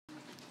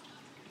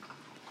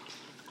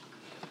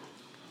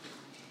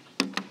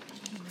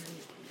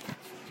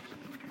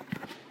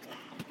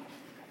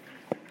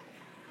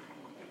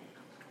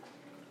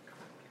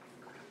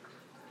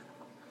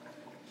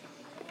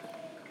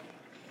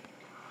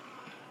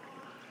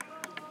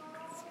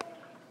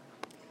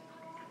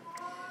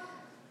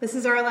This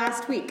is our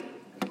last week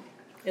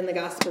in the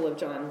Gospel of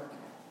John.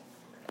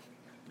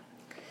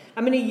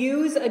 I'm going to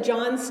use a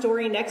John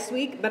story next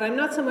week, but I'm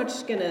not so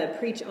much going to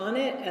preach on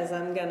it as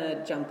I'm going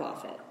to jump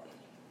off it.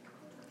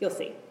 You'll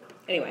see.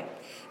 Anyway,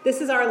 this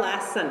is our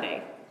last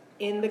Sunday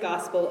in the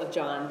Gospel of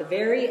John, the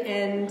very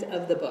end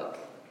of the book.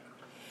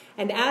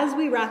 And as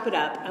we wrap it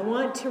up, I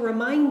want to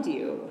remind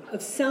you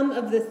of some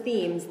of the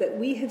themes that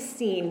we have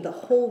seen the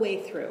whole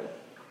way through.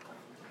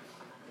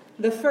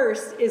 The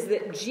first is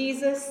that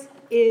Jesus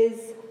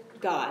is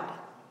God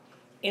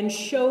and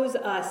shows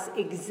us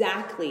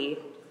exactly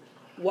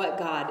what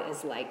God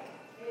is like.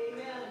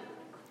 Amen.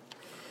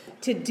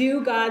 To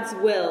do God's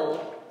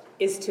will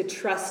is to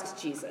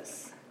trust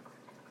Jesus.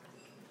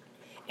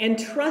 And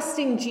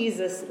trusting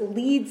Jesus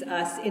leads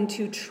us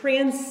into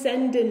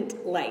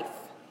transcendent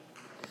life,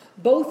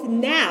 both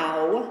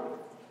now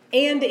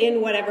and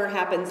in whatever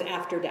happens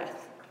after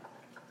death.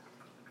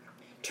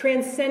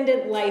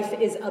 Transcendent life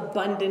is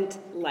abundant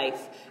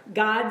life.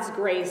 God's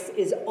grace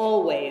is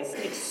always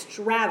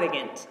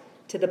extravagant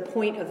to the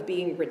point of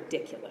being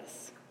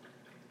ridiculous.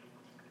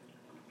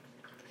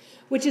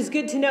 Which is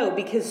good to know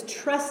because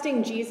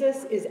trusting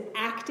Jesus is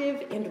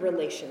active and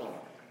relational.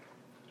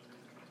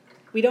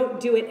 We don't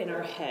do it in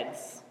our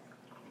heads.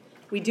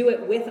 We do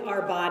it with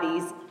our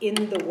bodies in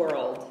the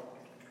world,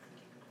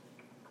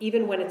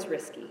 even when it's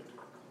risky.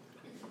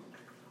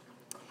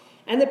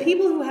 And the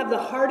people who have the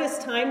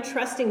hardest time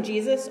trusting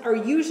Jesus are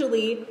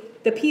usually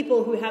the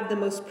people who have the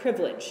most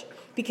privilege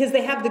because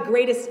they have the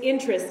greatest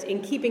interest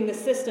in keeping the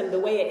system the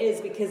way it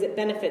is because it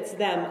benefits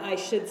them, I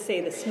should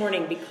say this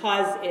morning,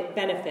 because it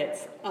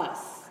benefits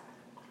us.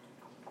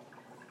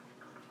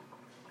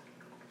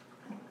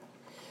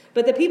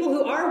 But the people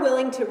who are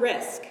willing to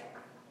risk,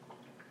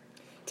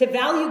 to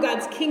value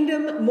God's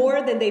kingdom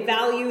more than they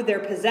value their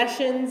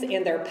possessions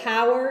and their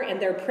power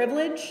and their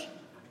privilege,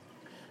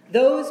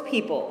 those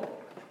people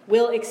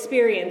will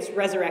experience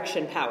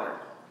resurrection power.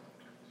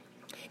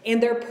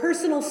 And their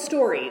personal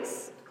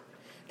stories,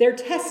 their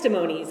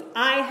testimonies,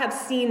 I have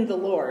seen the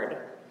Lord,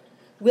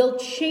 will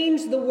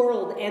change the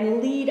world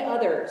and lead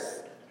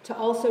others to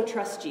also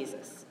trust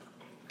Jesus.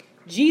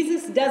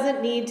 Jesus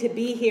doesn't need to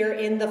be here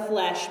in the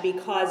flesh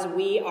because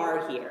we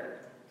are here.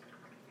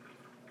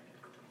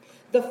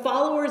 The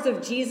followers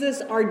of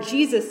Jesus are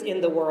Jesus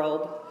in the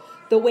world,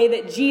 the way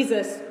that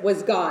Jesus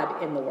was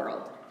God in the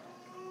world.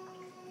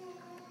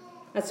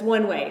 That's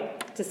one way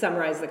to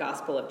summarize the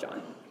Gospel of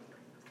John.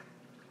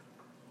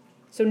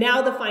 So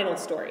now the final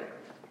story.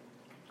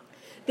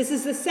 This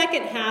is the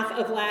second half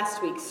of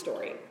last week's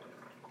story.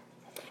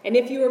 And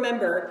if you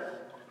remember,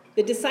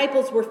 the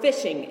disciples were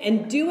fishing,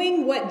 and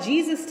doing what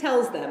Jesus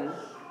tells them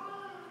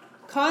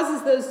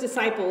causes those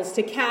disciples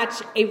to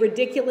catch a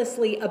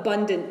ridiculously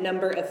abundant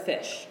number of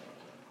fish.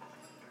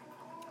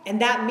 And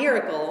that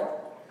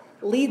miracle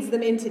leads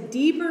them into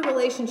deeper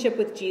relationship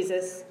with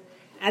Jesus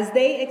as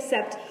they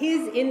accept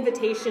his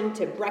invitation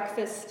to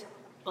breakfast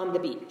on the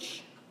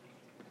beach.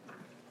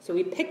 So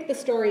we pick the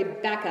story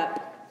back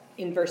up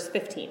in verse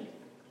 15.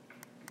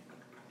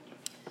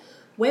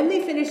 When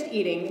they finished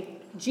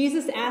eating,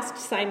 Jesus asked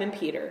Simon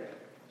Peter,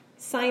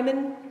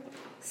 "Simon,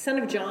 son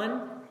of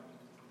John,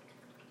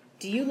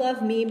 do you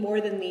love me more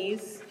than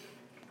these?"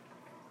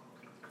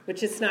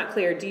 Which is not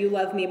clear. Do you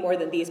love me more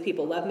than these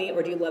people love me,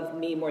 or do you love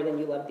me more than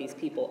you love these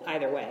people?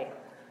 Either way.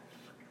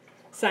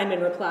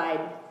 Simon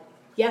replied,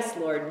 "Yes,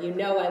 Lord, you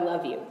know I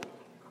love you."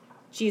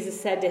 Jesus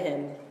said to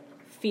him,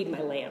 "Feed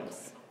my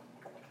lambs."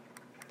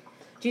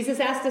 Jesus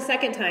asked a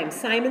second time,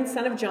 "Simon,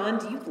 son of John,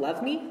 do you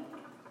love me?"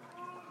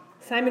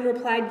 Simon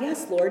replied,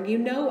 "Yes, Lord, you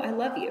know I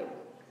love you."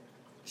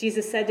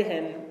 Jesus said to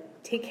him,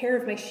 "Take care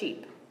of my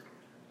sheep."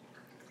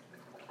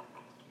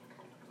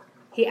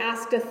 He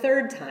asked a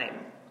third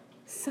time,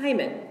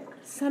 "Simon,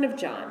 son of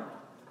John,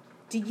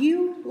 do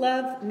you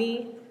love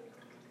me?"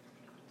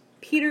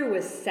 Peter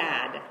was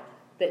sad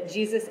that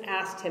Jesus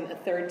asked him a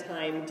third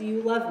time, "Do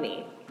you love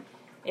me?"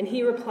 And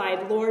he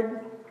replied, "Lord,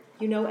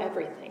 you know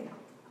everything.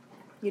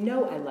 You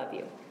know I love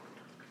you."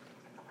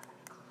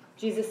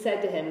 Jesus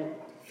said to him,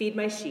 "Feed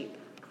my sheep.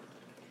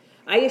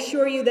 I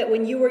assure you that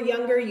when you were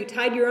younger, you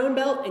tied your own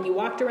belt and you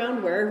walked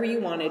around wherever you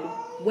wanted.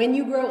 When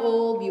you grow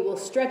old, you will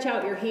stretch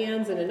out your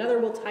hands and another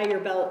will tie your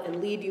belt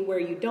and lead you where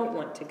you don't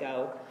want to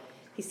go."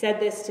 He said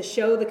this to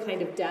show the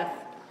kind of death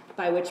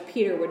by which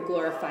Peter would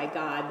glorify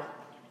God.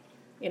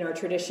 In our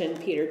tradition,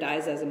 Peter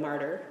dies as a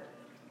martyr.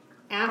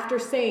 After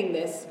saying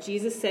this,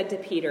 Jesus said to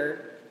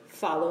Peter,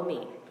 "Follow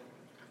me."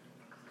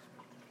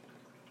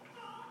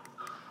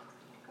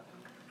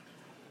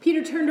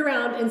 Peter turned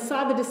around and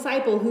saw the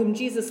disciple whom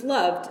Jesus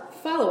loved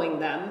following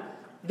them.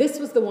 This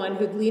was the one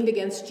who'd leaned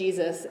against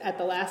Jesus at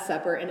the Last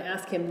Supper and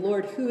asked him,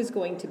 "Lord, who is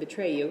going to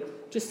betray you?"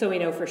 Just so we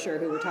know for sure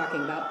who we're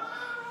talking about.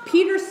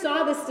 Peter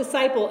saw this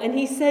disciple and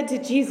he said to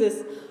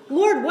Jesus,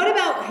 "Lord, what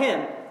about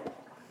him?"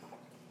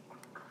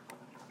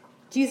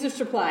 Jesus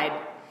replied,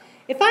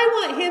 "If I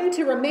want him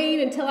to remain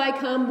until I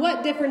come,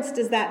 what difference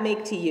does that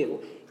make to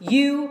you?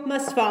 You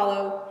must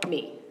follow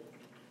me."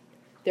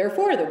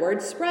 Therefore, the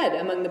word spread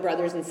among the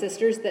brothers and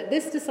sisters that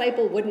this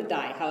disciple wouldn't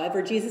die.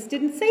 However, Jesus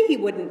didn't say he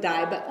wouldn't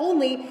die, but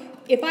only,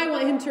 if I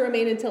want him to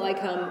remain until I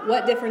come,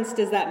 what difference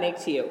does that make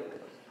to you?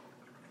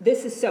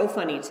 This is so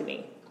funny to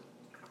me.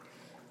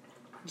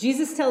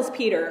 Jesus tells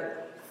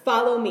Peter,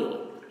 follow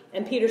me.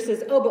 And Peter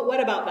says, oh, but what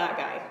about that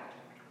guy?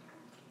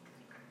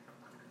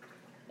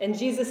 And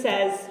Jesus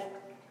says,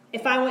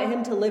 if I want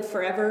him to live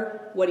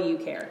forever, what do you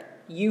care?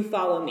 You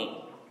follow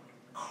me.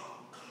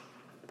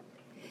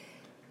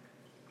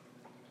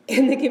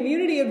 And the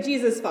community of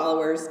Jesus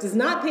followers does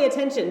not pay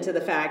attention to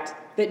the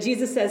fact that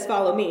Jesus says,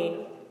 follow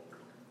me.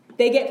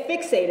 They get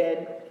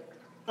fixated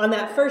on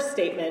that first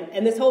statement,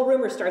 and this whole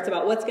rumor starts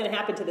about what's going to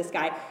happen to this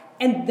guy.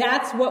 And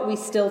that's what we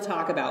still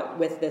talk about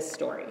with this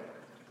story,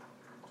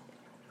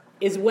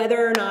 is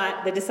whether or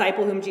not the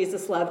disciple whom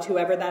Jesus loved,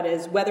 whoever that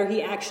is, whether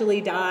he actually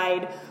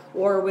died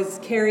or was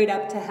carried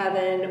up to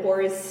heaven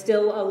or is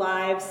still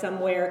alive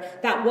somewhere.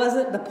 That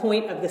wasn't the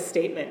point of the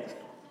statement.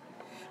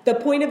 The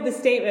point of the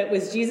statement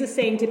was Jesus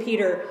saying to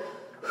Peter,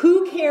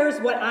 who cares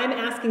what I'm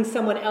asking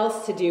someone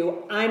else to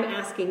do? I'm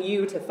asking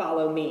you to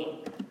follow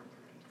me.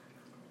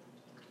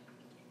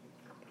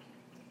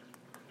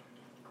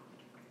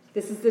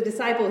 This is the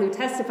disciple who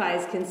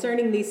testifies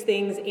concerning these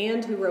things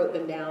and who wrote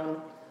them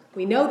down.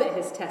 We know that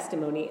his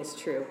testimony is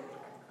true.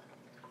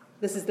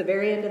 This is the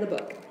very end of the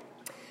book.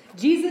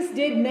 Jesus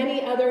did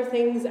many other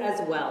things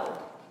as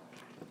well.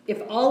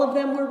 If all of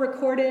them were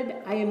recorded,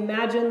 I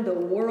imagine the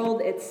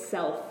world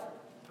itself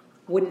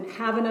wouldn't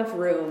have enough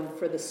room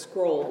for the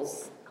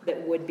scrolls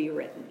that would be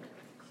written.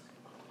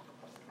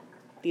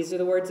 These are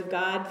the words of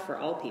God for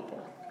all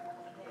people.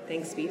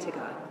 Thanks be to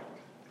God.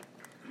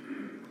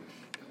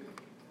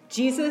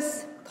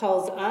 Jesus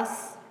calls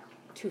us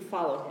to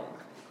follow him.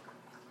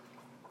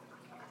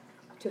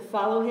 To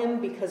follow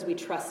him because we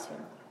trust him.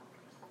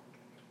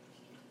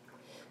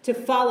 To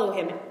follow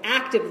him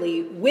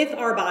actively with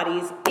our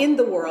bodies in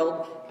the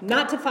world,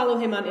 not to follow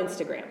him on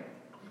Instagram.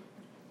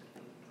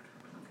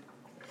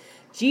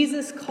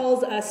 Jesus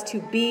calls us to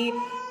be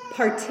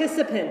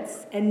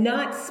participants and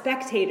not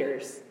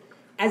spectators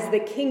as the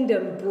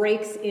kingdom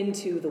breaks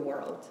into the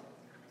world.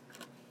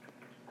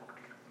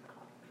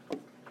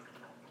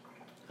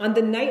 On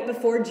the night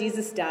before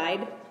Jesus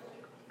died,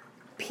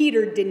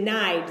 Peter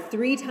denied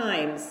 3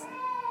 times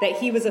that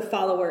he was a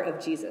follower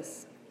of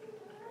Jesus.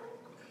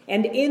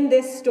 And in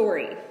this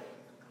story,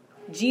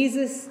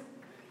 Jesus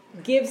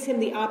gives him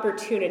the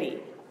opportunity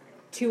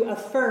to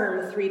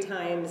affirm 3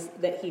 times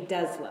that he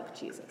does love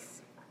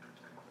Jesus.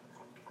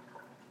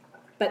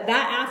 But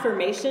that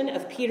affirmation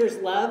of Peter's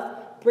love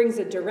brings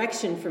a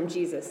direction from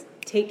Jesus.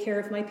 Take care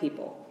of my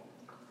people.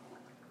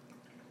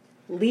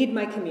 Lead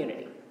my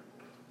community.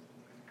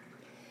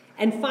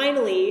 And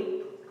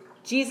finally,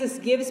 Jesus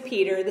gives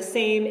Peter the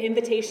same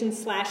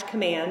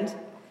invitation/command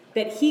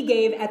that he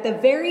gave at the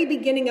very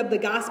beginning of the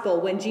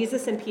gospel when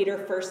Jesus and Peter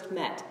first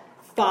met.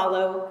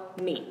 Follow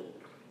me.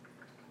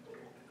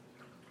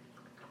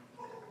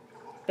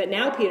 But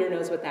now Peter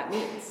knows what that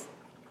means.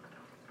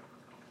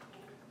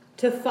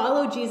 To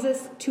follow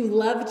Jesus, to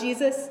love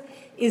Jesus,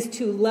 is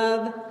to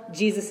love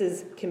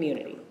Jesus'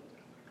 community.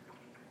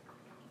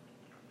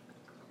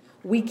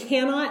 We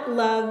cannot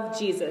love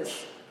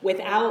Jesus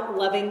without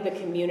loving the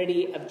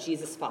community of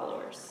Jesus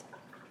followers.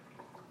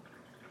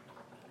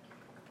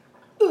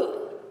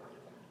 Ugh.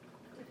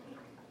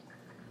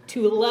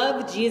 To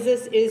love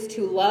Jesus is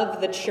to love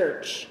the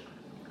church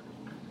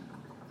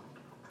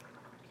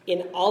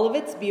in all of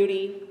its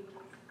beauty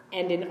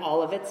and in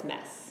all of its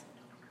mess.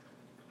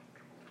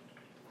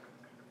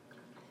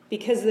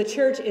 Because the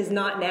church is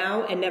not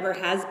now and never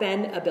has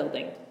been a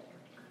building.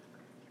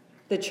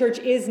 The church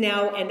is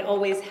now and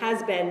always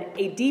has been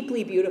a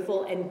deeply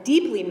beautiful and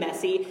deeply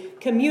messy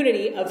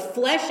community of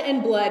flesh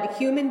and blood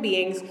human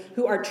beings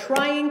who are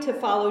trying to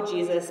follow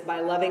Jesus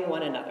by loving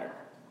one another.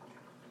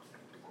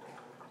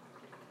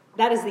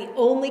 That is the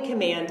only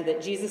command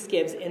that Jesus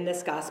gives in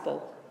this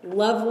gospel.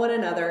 Love one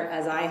another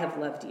as I have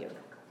loved you.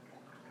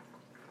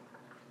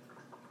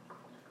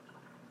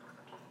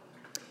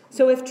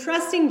 So if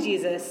trusting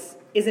Jesus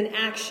is an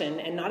action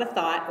and not a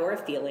thought or a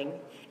feeling,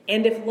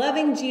 and if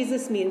loving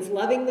Jesus means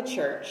loving the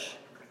church,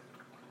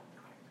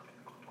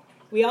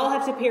 we all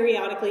have to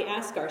periodically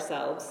ask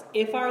ourselves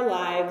if our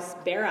lives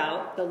bear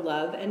out the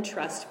love and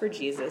trust for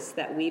Jesus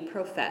that we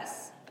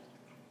profess.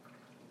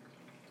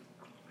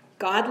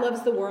 God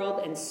loves the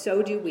world, and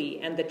so do we,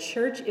 and the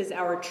church is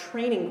our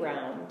training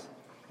ground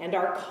and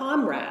our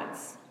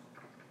comrades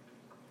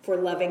for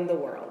loving the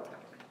world.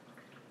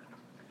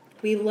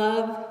 We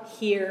love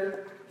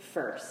here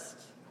first.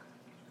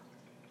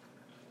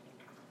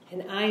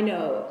 And I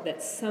know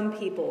that some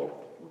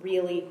people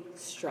really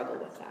struggle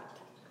with that.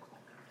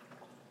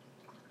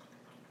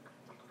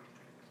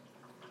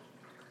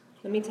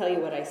 Let me tell you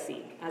what I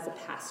see as a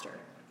pastor.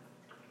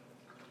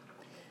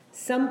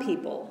 Some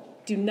people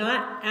do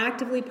not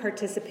actively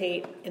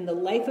participate in the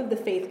life of the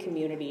faith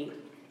community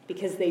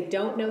because they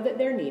don't know that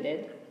they're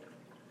needed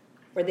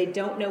or they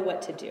don't know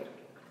what to do.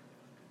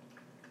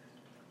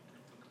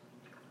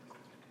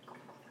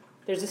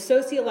 There's a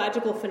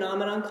sociological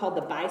phenomenon called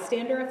the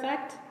bystander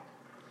effect,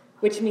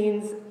 which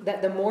means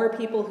that the more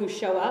people who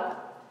show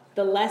up,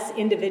 the less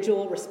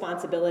individual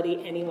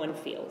responsibility anyone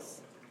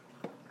feels.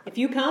 If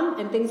you come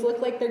and things look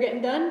like they're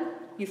getting done,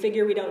 you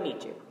figure we don't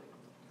need you.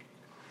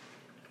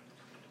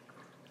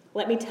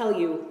 Let me tell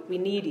you, we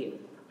need you.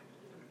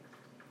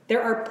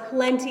 There are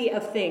plenty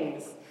of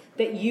things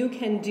that you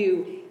can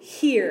do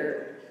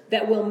here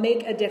that will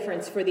make a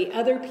difference for the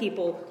other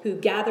people who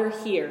gather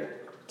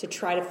here to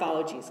try to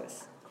follow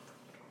Jesus.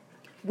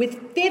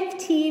 With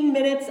 15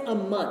 minutes a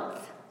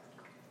month,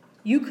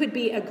 you could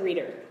be a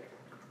greeter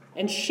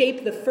and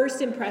shape the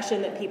first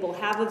impression that people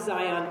have of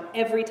Zion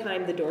every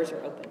time the doors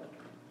are open.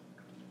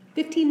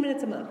 15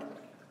 minutes a month.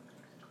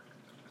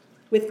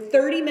 With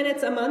 30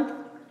 minutes a month,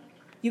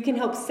 you can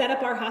help set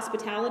up our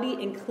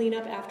hospitality and clean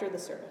up after the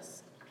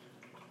service.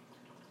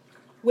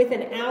 With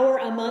an hour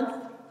a month,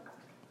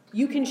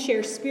 you can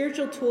share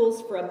spiritual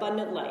tools for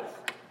abundant life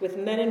with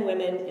men and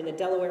women in the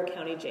Delaware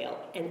County Jail.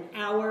 An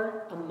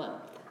hour a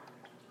month.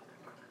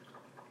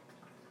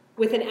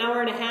 With an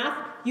hour and a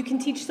half, you can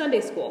teach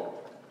Sunday school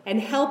and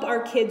help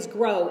our kids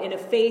grow in a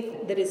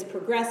faith that is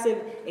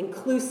progressive,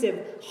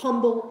 inclusive,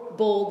 humble,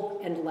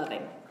 bold, and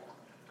loving.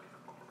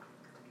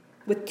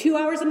 With 2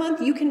 hours a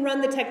month, you can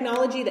run the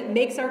technology that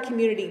makes our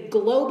community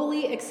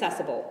globally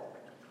accessible.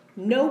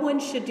 No one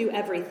should do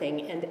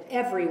everything, and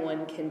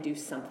everyone can do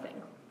something.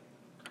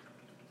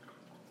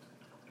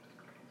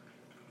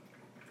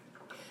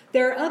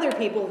 There are other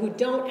people who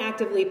don't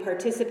actively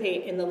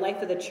participate in the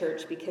life of the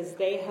church because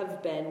they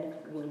have been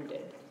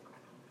wounded.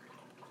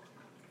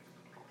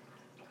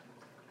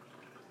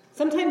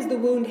 Sometimes the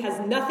wound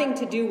has nothing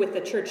to do with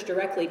the church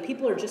directly.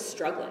 People are just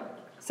struggling.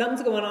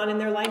 Something's going on in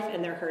their life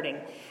and they're hurting.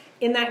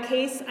 In that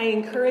case,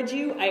 I urge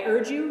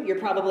you, you're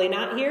probably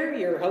not here,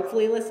 you're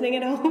hopefully listening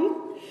at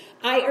home.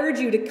 I urge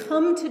you to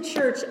come to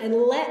church and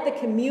let the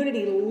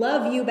community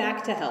love you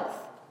back to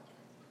health.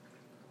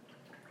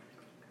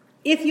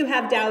 If you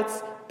have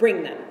doubts,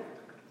 bring them.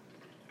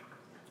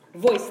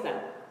 Voice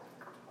them.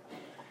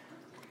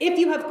 If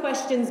you have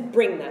questions,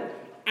 bring them.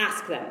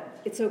 Ask them.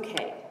 It's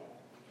okay.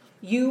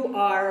 You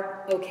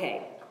are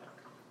okay.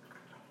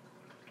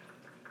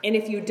 And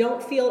if you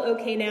don't feel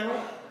okay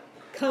now,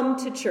 come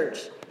to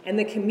church, and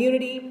the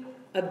community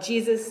of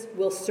Jesus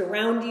will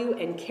surround you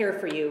and care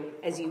for you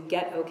as you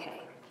get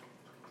okay.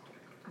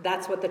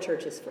 That's what the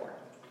church is for.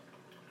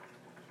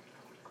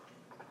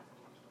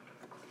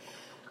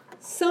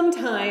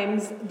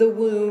 Sometimes the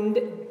wound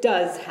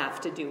does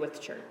have to do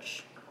with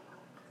church.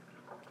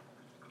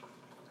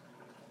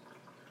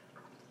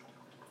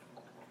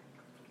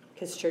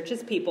 Because church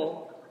is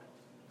people,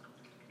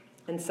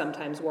 and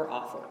sometimes we're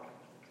awful.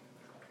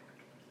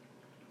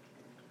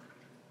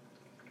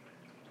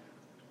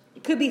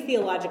 It could be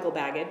theological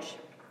baggage.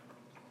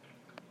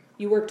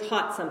 You were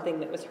taught something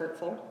that was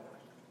hurtful.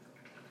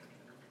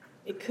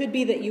 It could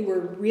be that you were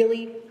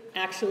really,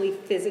 actually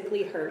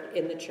physically hurt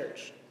in the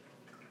church.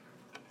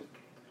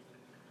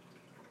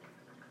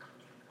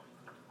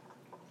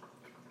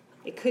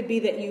 It could be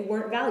that you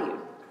weren't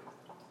valued.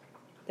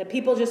 That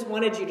people just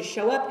wanted you to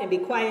show up and be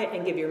quiet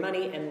and give your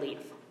money and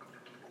leave.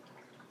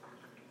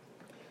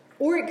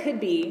 Or it could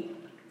be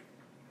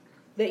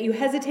that you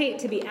hesitate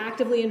to be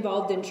actively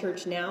involved in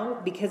church now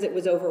because it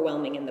was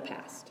overwhelming in the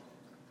past.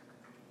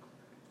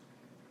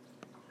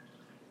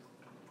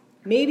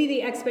 Maybe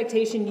the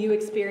expectation you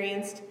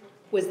experienced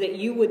was that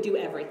you would do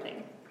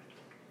everything.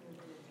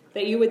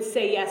 That you would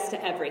say yes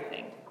to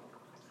everything.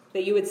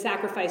 That you would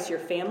sacrifice your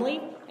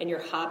family and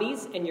your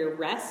hobbies and your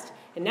rest,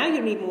 and now you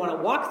don't even want to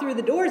walk through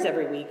the doors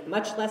every week,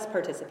 much less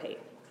participate.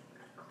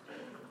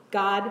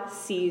 God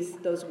sees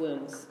those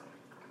wounds.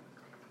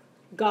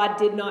 God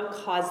did not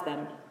cause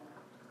them,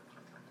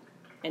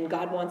 and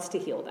God wants to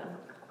heal them.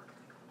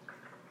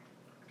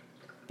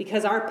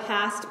 Because our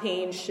past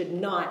pain should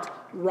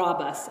not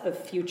rob us of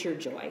future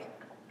joy.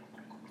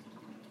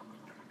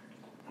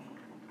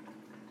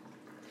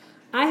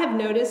 I have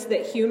noticed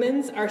that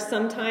humans are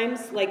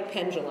sometimes like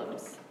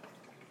pendulums.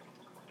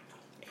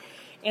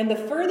 And the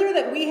further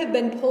that we have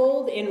been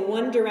pulled in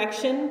one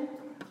direction,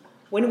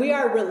 when we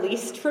are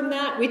released from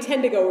that, we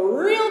tend to go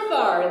real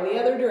far in the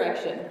other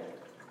direction.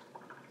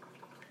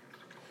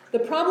 The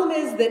problem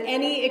is that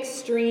any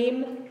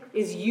extreme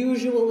is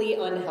usually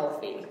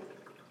unhealthy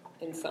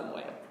in some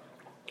way.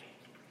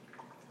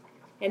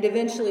 And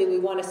eventually we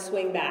want to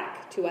swing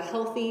back to a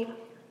healthy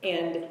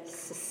and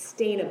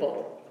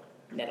sustainable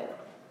middle.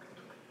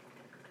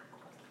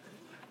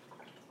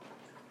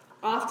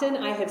 Often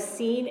I have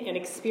seen and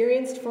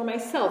experienced for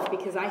myself,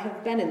 because I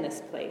have been in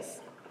this place,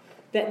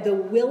 that the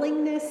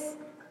willingness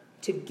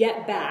to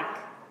get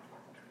back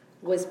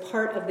was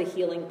part of the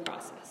healing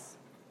process.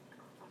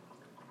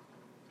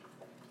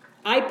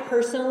 I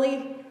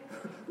personally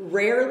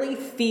rarely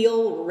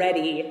feel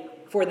ready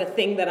for the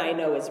thing that I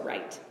know is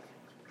right.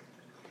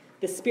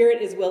 The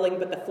spirit is willing,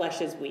 but the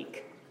flesh is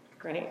weak,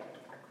 right?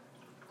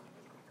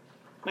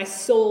 My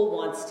soul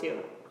wants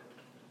to,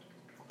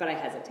 but I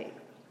hesitate.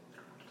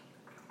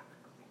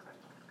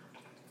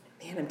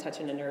 Man, I'm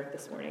touching a nerve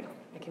this morning.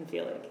 I can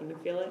feel it. Can you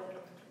feel it?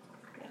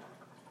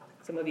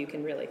 Some of you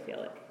can really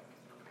feel it.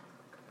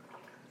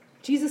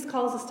 Jesus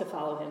calls us to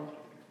follow him.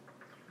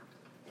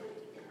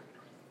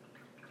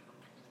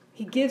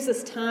 He gives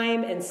us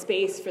time and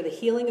space for the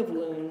healing of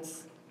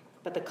wounds,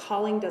 but the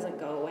calling doesn't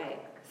go away.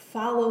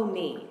 Follow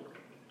me,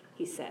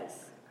 he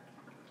says.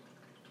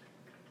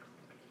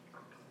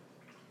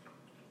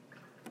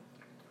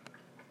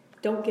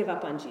 Don't give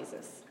up on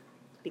Jesus,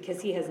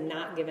 because he has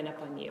not given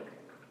up on you.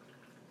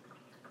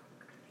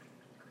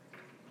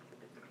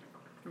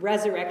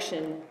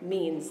 Resurrection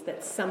means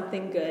that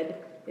something good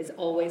is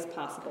always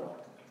possible.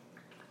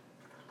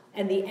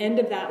 And the end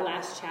of that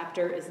last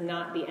chapter is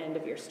not the end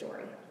of your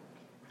story.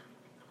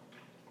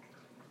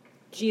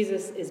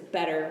 Jesus is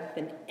better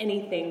than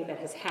anything that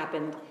has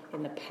happened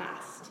in the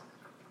past.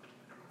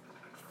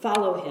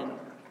 Follow him,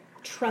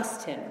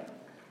 trust him,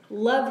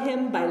 love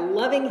him by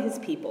loving his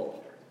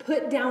people,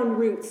 put down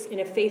roots in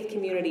a faith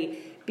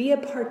community, be a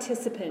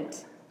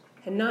participant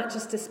and not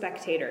just a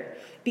spectator,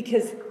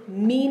 because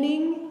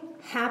meaning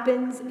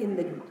happens in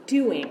the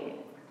doing.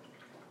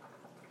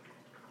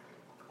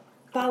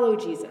 Follow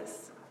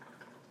Jesus,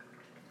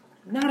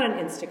 not on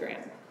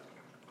Instagram,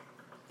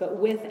 but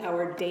with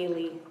our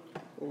daily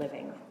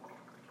living.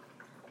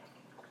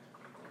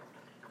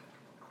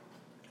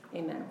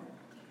 Amen.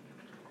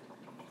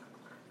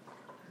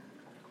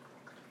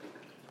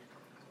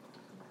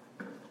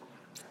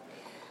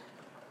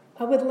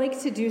 I would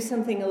like to do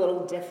something a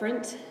little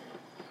different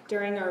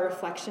during our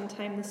reflection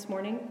time this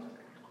morning.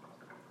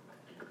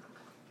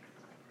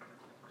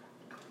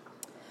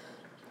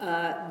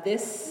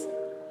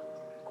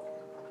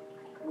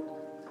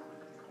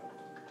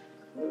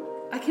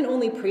 I can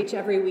only preach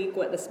every week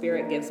what the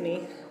Spirit gives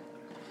me.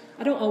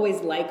 I don't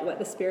always like what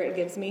the Spirit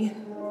gives me.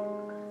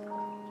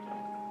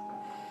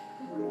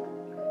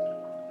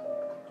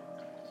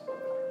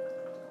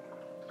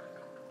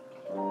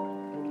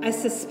 I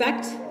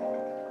suspect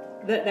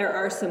that there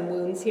are some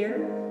wounds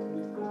here,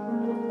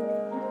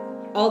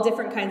 all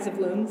different kinds of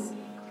wounds,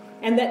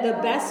 and that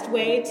the best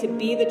way to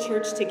be the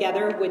church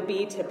together would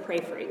be to pray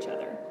for each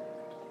other.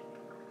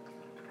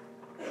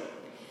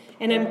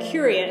 And I'm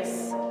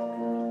curious,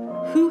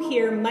 who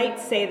here might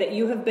say that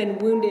you have been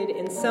wounded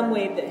in some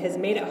way that has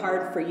made it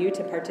hard for you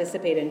to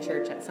participate in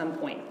church at some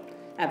point,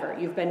 ever?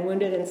 You've been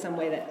wounded in some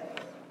way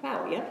that,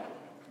 wow, yep,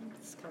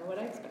 that's kind of what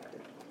I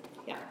expected.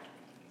 Yeah.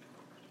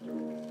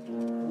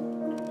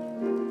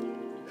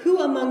 Who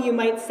among you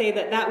might say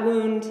that that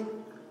wound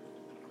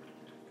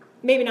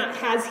maybe not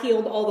has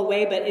healed all the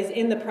way, but is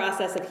in the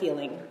process of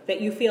healing, that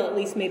you feel at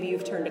least maybe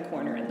you've turned a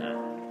corner in that?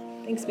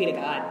 Thanks be to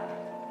God.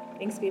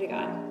 Thanks be to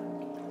God.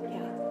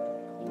 Yeah.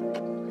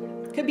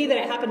 Could be that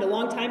it happened a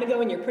long time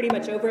ago and you're pretty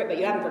much over it, but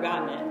you haven't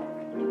forgotten it.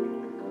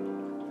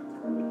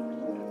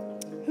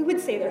 Who would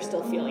say they're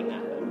still feeling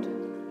that wound?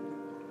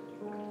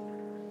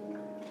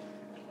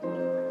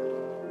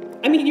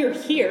 I mean, you're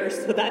here,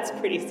 so that's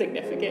pretty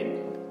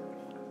significant.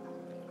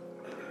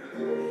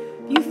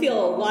 You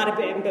feel a lot of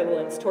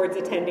ambivalence towards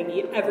attending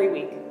every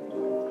week,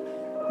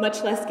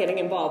 much less getting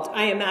involved.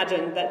 I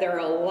imagine that there are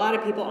a lot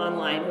of people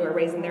online who are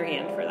raising their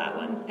hand for that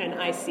one, and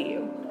I see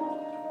you.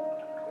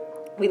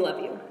 We love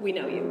you. We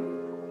know you.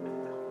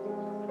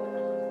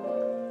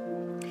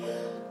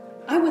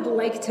 I would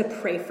like to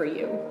pray for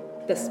you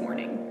this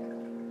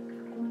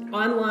morning,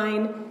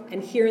 online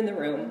and here in the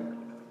room,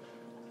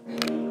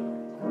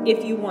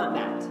 if you want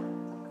that.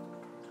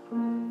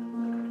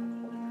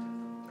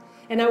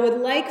 And I would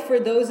like for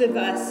those of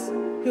us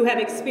who have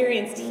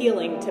experienced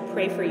healing to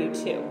pray for you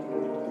too.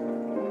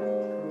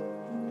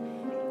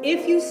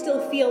 If you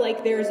still feel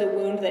like there's a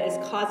wound that is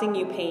causing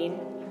you pain,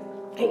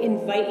 I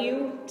invite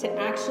you to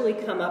actually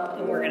come up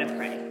and we're going to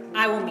pray.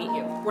 I will meet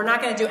you. We're not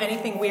going to do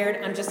anything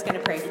weird. I'm just going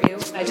to pray for you.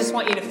 I just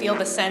want you to feel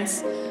the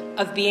sense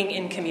of being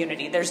in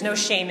community. There's no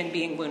shame in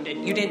being wounded.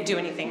 You didn't do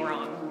anything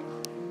wrong.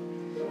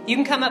 You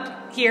can come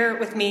up here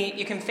with me.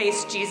 You can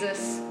face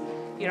Jesus.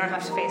 You don't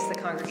have to face the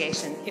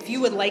congregation. If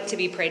you would like to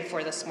be prayed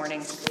for this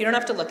morning, you don't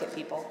have to look at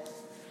people.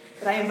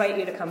 But I invite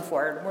you to come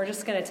forward. We're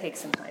just going to take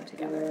some time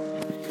together.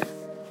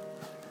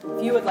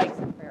 If you would like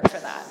some prayer for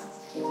that.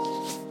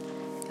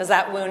 Because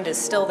that wound is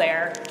still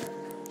there.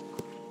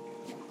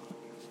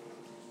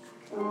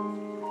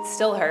 It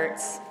still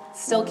hurts.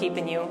 It's still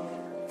keeping you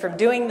from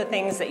doing the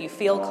things that you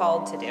feel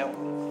called to do.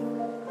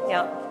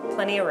 Yeah,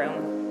 plenty of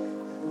room.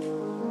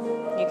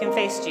 You can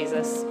face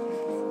Jesus.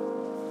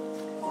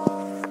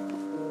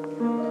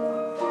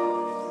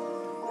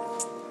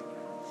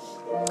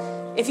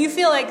 If you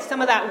feel like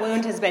some of that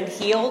wound has been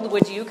healed,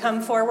 would you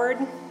come forward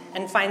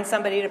and find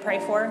somebody to pray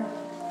for?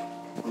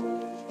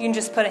 You can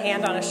just put a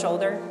hand on a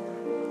shoulder.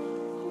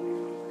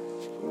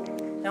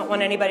 I don't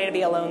want anybody to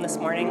be alone this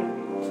morning.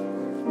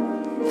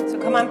 So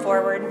come on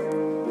forward.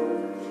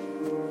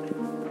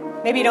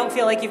 Maybe you don't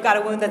feel like you've got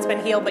a wound that's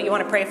been healed, but you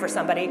want to pray for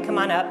somebody. Come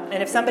on up.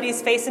 And if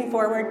somebody's facing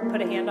forward, put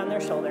a hand on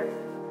their shoulder.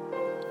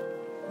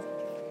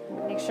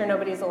 Make sure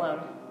nobody's alone.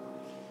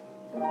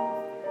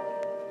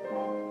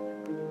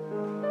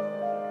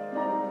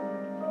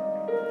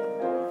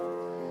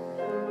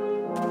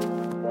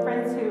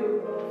 Friends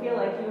who feel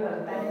like you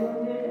have been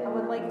wounded, I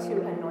would like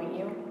to anoint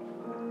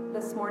you. The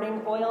this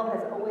morning, oil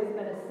has always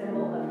been a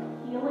symbol of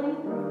healing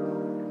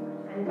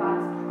and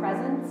God's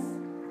presence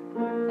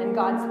and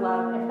God's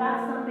love. If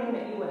that's something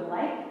that you would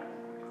like,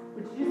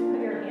 would you just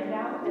put your hand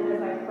out? And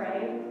as I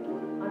pray,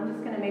 I'm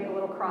just going to make a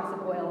little cross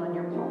of oil on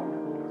your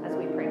palm as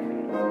we pray for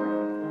you this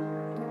morning.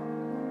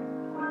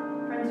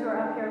 Friends who are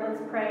up here,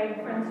 let's pray.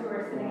 Friends who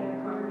are sitting in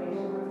the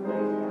congregation, let's pray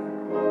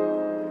together.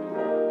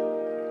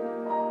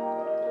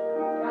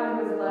 God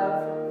who is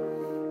love,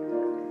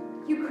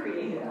 you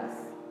created us.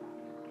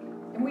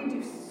 And we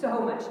do so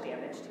much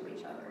damage to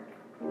each other.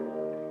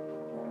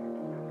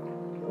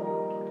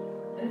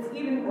 And it's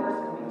even worse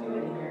when we do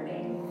it in your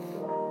name.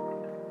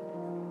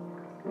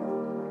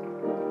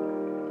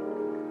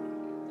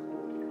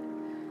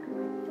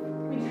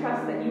 We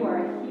trust that you are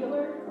a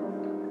healer,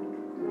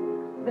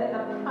 that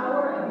the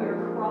power of your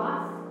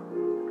cross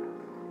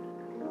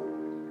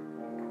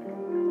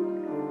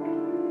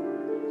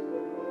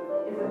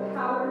is a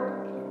power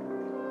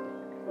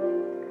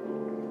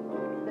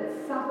that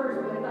suffers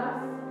with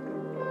us.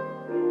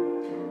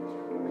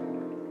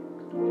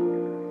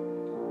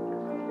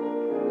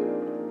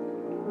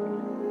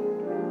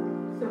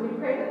 So we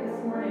pray that this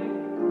morning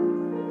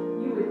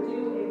you would do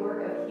a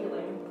work of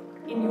healing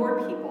in your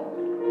people,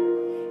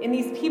 in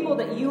these people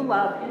that you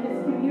love, in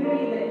this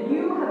community that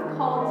you have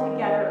called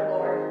together,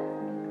 Lord.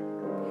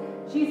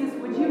 Jesus,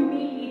 would you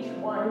meet each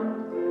one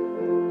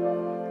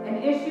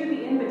and issue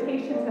the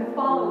invitation to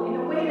follow in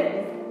a way that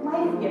is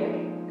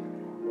life-giving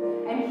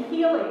and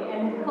healing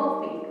and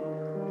healthy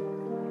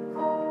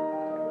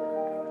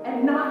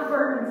and not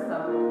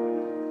burdensome.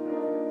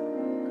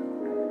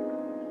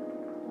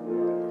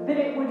 That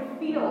it would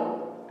feel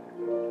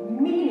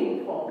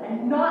meaningful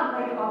and not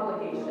like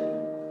obligation.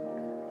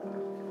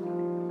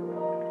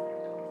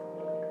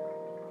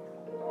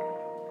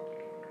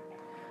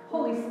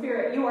 Holy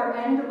Spirit, you are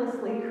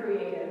endlessly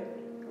creative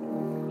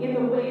in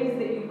the ways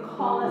that you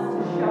call us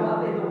to show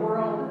up in the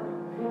world.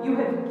 You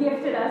have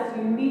gifted us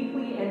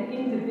uniquely and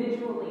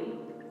individually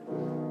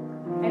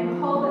and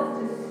called us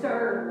to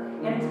serve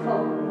and to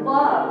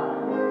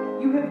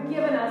love. You have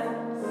given us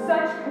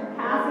such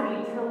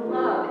capacity to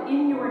love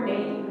in your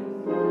name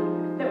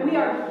that we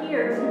are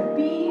here to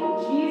be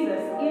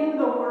Jesus in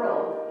the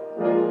world.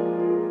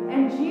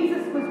 And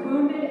Jesus was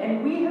wounded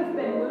and we have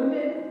been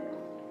wounded.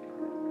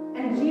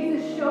 And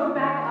Jesus showed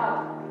back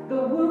up.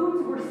 The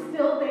wounds were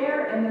still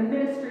there and the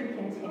ministry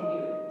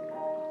continued.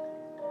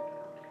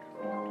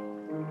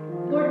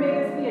 Lord, may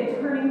this be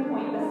a turning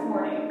point this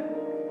morning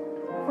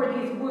for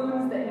these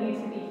wounds that need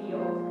to be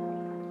healed.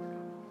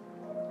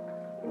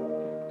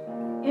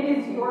 It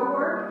is your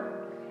work,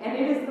 and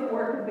it is the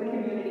work of the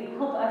community.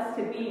 Help us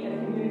to be a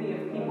community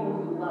of people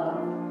who love,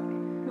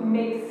 who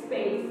make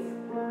space.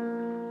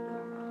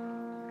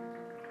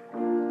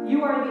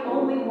 You are the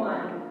only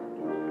one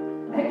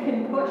that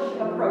can push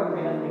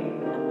appropriately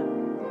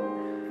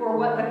for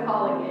what the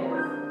calling is.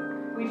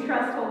 We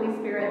trust, Holy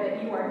Spirit,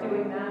 that you are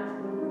doing that.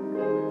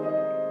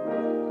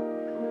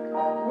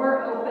 We're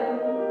open.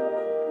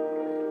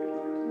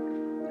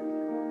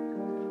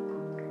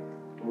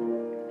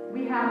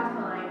 We have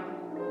time.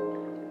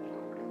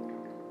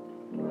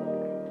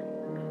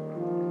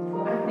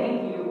 I thank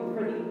you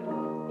for the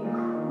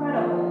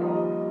incredible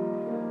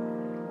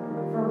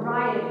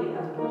variety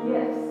of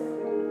gifts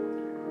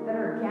that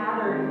are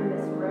gathered in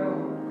this room,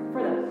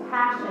 for the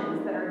passions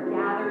that are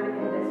gathered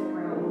in this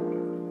room.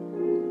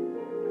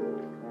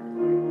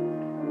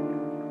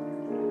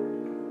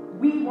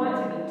 We want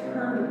to be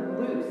turned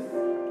loose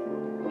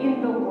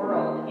in the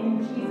world, in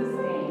Jesus'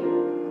 name.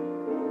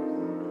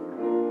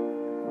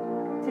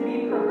 To be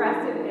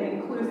progressive and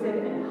inclusive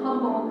and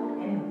humble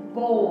and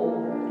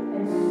bold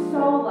and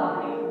so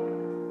loving.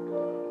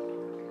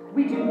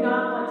 We do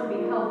not want to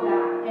be held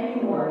back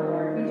anymore,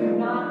 Lord. We do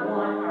not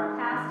want our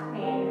past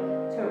pain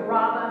to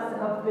rob us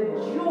of the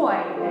joy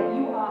that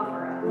you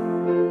offer us.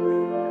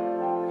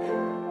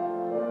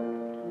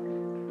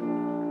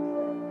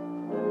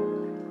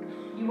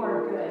 You are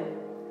good.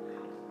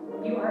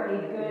 You are a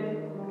good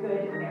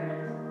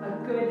parent, a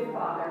good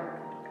father,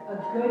 a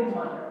good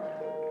mother.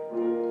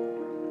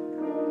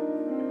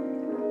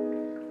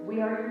 We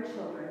are your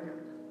children.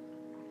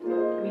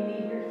 We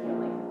need your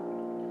healing.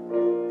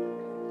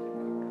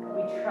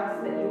 We trust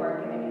that you are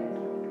giving it.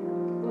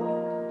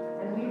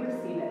 And we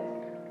receive it,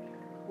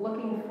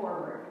 looking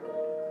forward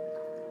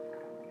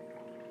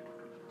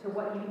to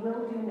what you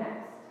will do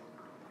next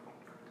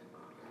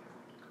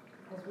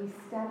as we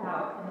step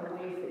out in the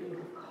ways that you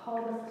have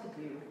called us to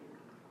do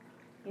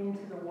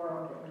into the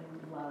world that you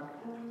love.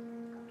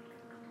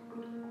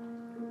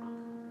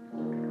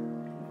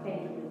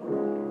 Thank you.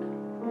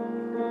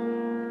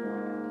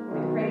 We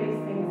pray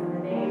these things in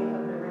the name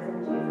of the risen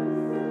Jesus.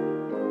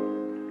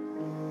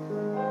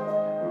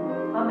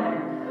 Amen.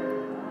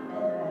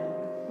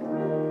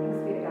 Thanks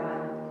be to God.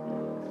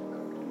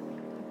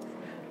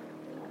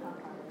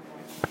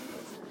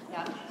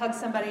 Yeah, hug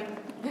somebody.